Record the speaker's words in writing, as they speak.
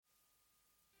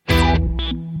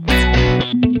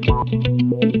Hey,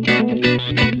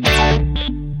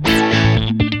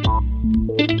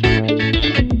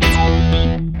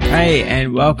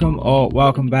 and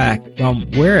welcome back from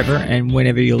wherever and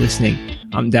whenever you're listening.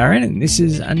 I'm Darren, and this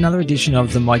is another edition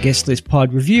of the My Guest List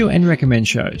Pod review and recommend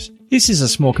shows. This is a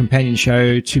small companion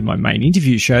show to my main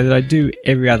interview show that I do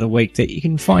every other week that you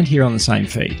can find here on the same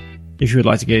feed. If you would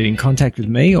like to get in contact with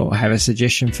me or have a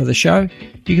suggestion for the show,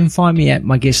 you can find me at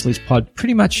My Guest List Pod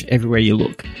pretty much everywhere you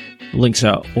look. The links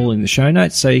are all in the show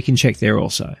notes, so you can check there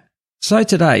also. So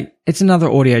today, it's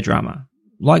another audio drama.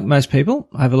 Like most people,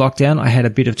 over lockdown, I had a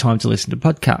bit of time to listen to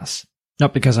podcasts.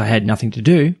 Not because I had nothing to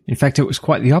do. In fact, it was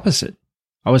quite the opposite.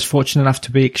 I was fortunate enough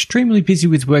to be extremely busy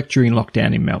with work during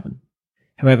lockdown in Melbourne.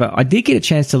 However, I did get a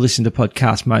chance to listen to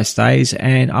podcasts most days,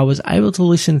 and I was able to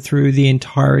listen through the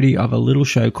entirety of a little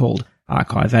show called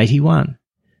Archive 81.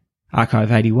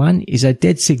 Archive 81 is a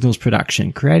Dead Signals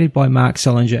production created by Mark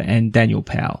Solinger and Daniel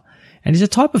Powell, and is a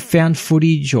type of found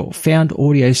footage or found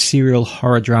audio serial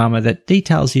horror drama that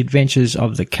details the adventures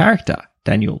of the character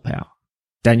Daniel Powell.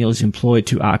 Daniel is employed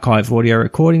to archive audio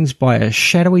recordings by a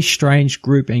shadowy, strange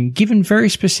group and given very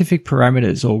specific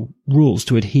parameters or rules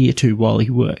to adhere to while he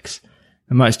works,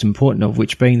 the most important of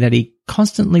which being that he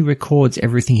constantly records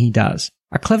everything he does.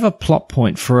 A clever plot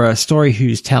point for a story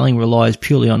whose telling relies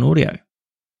purely on audio.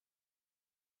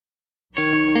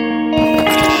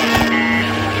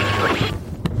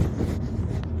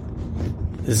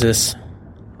 Is this...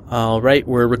 all right,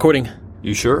 we're recording.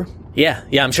 You sure? Yeah,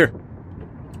 I'm sure.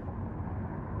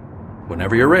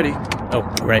 Whenever you're ready. Oh,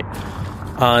 right.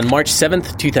 On March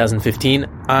 7th, 2015,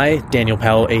 I, Daniel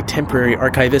Powell, a temporary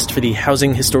archivist for the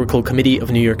Housing Historical Committee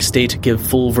of New York State, give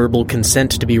full verbal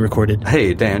consent to be recorded.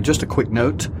 Hey, Dan, just a quick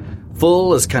note.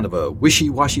 Full is kind of a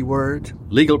wishy-washy word.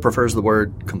 Legal prefers the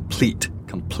word complete.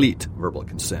 Complete verbal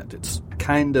consent. It's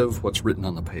kind of what's written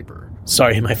on the paper.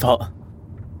 Sorry, my fault.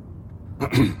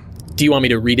 Do you want me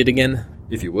to read it again?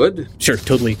 If you would. Sure,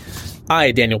 totally.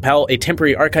 I, Daniel Powell, a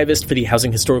temporary archivist for the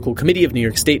Housing Historical Committee of New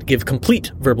York State, give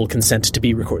complete verbal consent to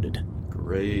be recorded.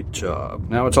 Great job.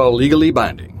 Now it's all legally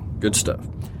binding. Good stuff.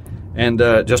 And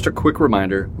just a quick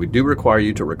reminder, we do require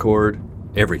you to record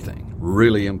everything.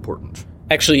 Really important.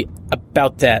 Actually,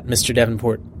 about that, Mr.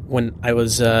 Davenport, when I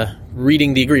was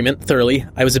reading the agreement thoroughly,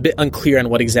 I was a bit unclear on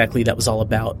what exactly that was all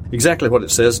about. Exactly what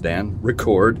it says, Dan.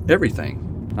 Record everything.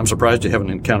 I'm surprised you haven't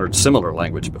encountered similar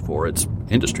language before. It's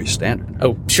industry standard.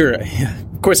 Oh, sure.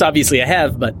 Of course, obviously I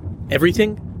have, but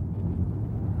everything?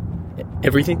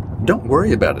 Everything? Don't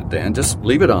worry about it, Dan. Just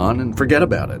leave it on and forget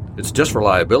about it. It's just for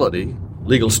liability,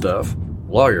 legal stuff,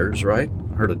 lawyers, right?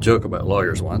 I heard a joke about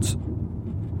lawyers once.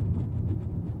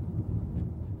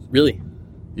 Really?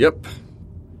 Yep.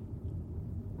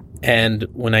 And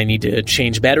when I need to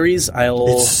change batteries,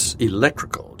 It's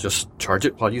electrical. Just charge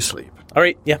it while you sleep. All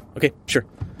right, yeah, okay, sure.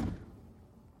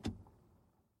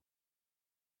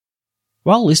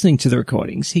 While listening to the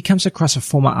recordings, he comes across a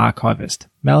former archivist,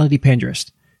 Melody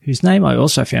Pendrest, whose name I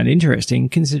also found interesting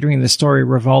considering the story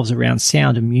revolves around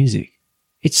sound and music.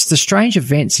 It's the strange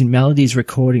events in Melody's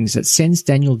recordings that sends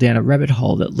Daniel down a rabbit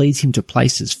hole that leads him to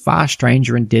places far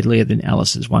stranger and deadlier than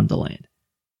Alice's Wonderland.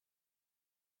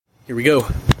 Here we go.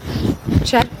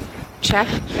 Check.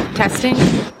 Testing.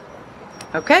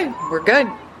 Okay, we're good.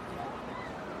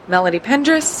 Melody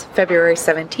Pendress, February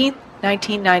 17th,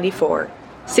 1994,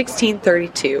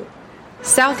 1632.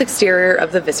 South exterior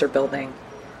of the Visser Building.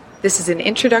 This is an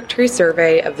introductory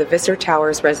survey of the Visser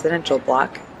Towers residential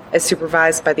block, as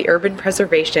supervised by the Urban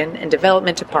Preservation and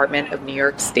Development Department of New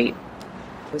York State.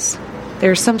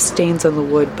 There are some stains on the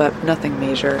wood, but nothing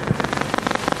major.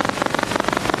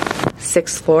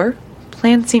 6th floor.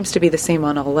 Plan seems to be the same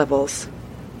on all levels.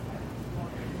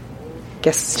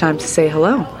 Guess it's time to say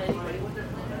hello.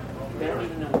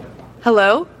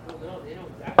 Hello?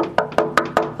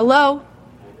 Hello?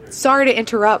 Sorry to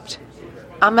interrupt.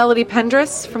 I'm Melody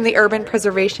Pendress from the Urban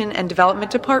Preservation and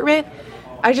Development Department.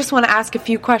 I just want to ask a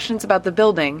few questions about the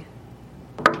building.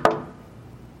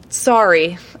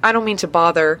 Sorry, I don't mean to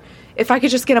bother. If I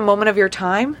could just get a moment of your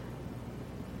time?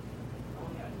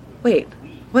 Wait,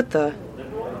 what the...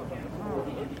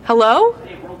 Hello?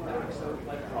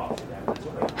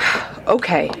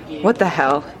 Okay, what the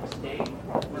hell?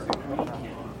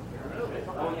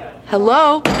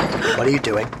 Hello? What are you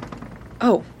doing?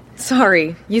 Oh,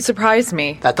 sorry, you surprised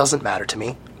me. That doesn't matter to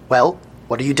me. Well,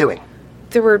 what are you doing?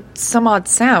 There were some odd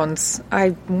sounds.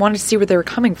 I wanted to see where they were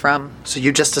coming from. So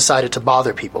you just decided to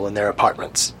bother people in their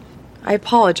apartments? I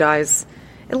apologize.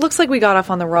 It looks like we got off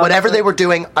on the wrong... Whatever they were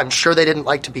doing, I'm sure they didn't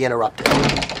like to be interrupted.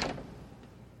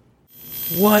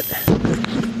 What?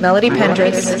 Melody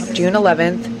Pendress, June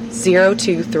 11th,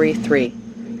 0233.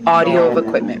 Audio of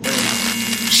equipment.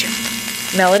 Shit.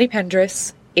 Melody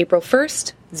Pendris, April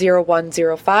 1st,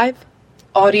 0105.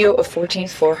 Audio of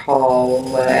 14th floor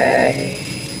hallway.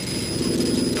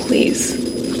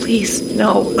 Please,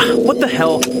 no. What the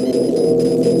hell?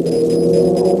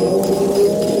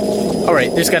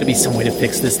 Alright, there's gotta be some way to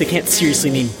fix this. They can't seriously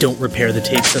mean don't repair the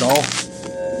tapes at all.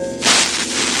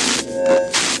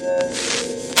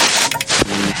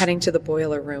 I'm heading to the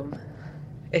boiler room.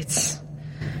 It's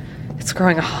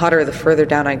growing hotter the further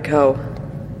down I go.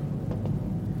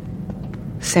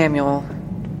 Samuel,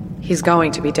 he's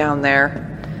going to be down there.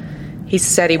 He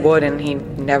said he would, and he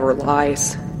never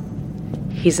lies.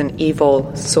 He's an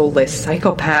evil, soulless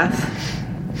psychopath.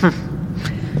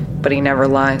 But he never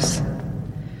lies.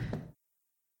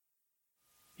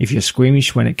 If you're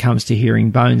squeamish when it comes to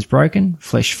hearing bones broken,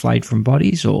 flesh flayed from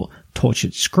bodies, or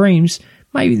tortured screams,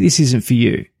 maybe this isn't for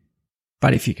you.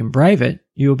 But if you can brave it,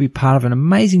 you will be part of an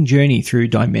amazing journey through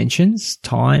dimensions,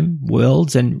 time,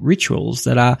 worlds, and rituals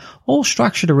that are all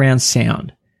structured around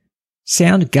sound.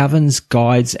 Sound governs,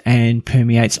 guides, and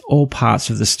permeates all parts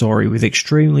of the story with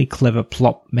extremely clever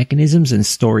plot mechanisms and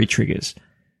story triggers.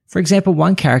 For example,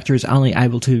 one character is only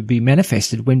able to be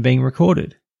manifested when being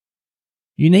recorded.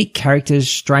 Unique characters,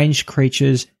 strange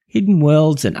creatures, hidden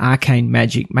worlds, and arcane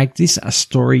magic make this a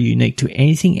story unique to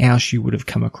anything else you would have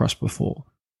come across before.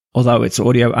 Although it's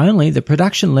audio only, the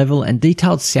production level and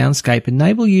detailed soundscape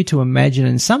enable you to imagine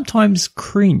and sometimes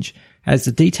cringe as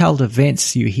the detailed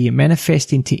events you hear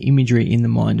manifest into imagery in the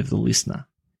mind of the listener.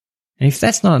 And if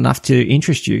that's not enough to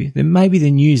interest you, then maybe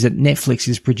the news that Netflix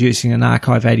is producing an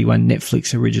Archive 81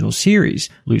 Netflix original series,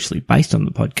 loosely based on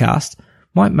the podcast,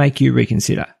 might make you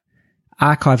reconsider.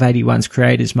 Archive 81's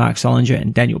creators Mark Solinger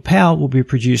and Daniel Powell will be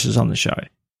producers on the show.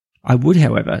 I would,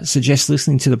 however, suggest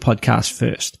listening to the podcast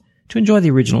first to enjoy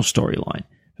the original storyline,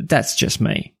 but that's just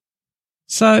me.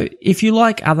 So, if you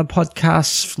like other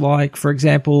podcasts like, for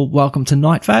example, Welcome to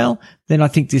Night Vale, then I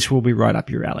think this will be right up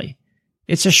your alley.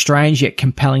 It's a strange yet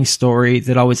compelling story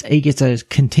that I was eager to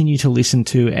continue to listen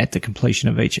to at the completion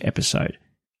of each episode.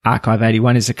 Archive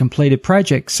 81 is a completed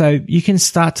project, so you can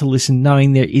start to listen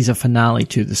knowing there is a finale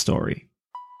to the story.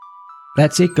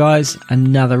 That's it, guys.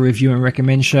 Another review and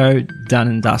recommend show done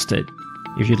and dusted.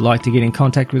 If you'd like to get in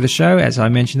contact with the show, as I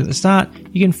mentioned at the start,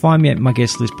 you can find me at My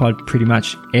Guest List Pod pretty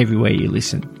much everywhere you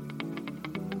listen.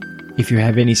 If you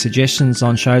have any suggestions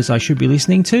on shows I should be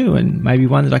listening to, and maybe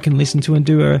one that I can listen to and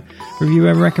do a review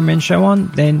and recommend show on,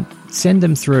 then send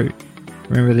them through.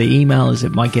 Remember, the email is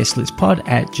at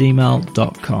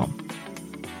myguestlistpod@gmail.com.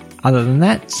 Other than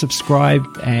that, subscribe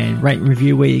and rate and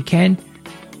review where you can.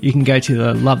 You can go to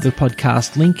the Love the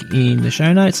Podcast link in the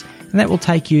show notes, and that will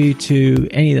take you to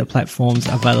any of the platforms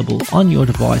available on your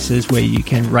devices where you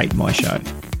can rate my show.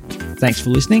 Thanks for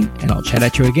listening, and I'll chat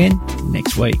at you again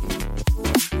next week.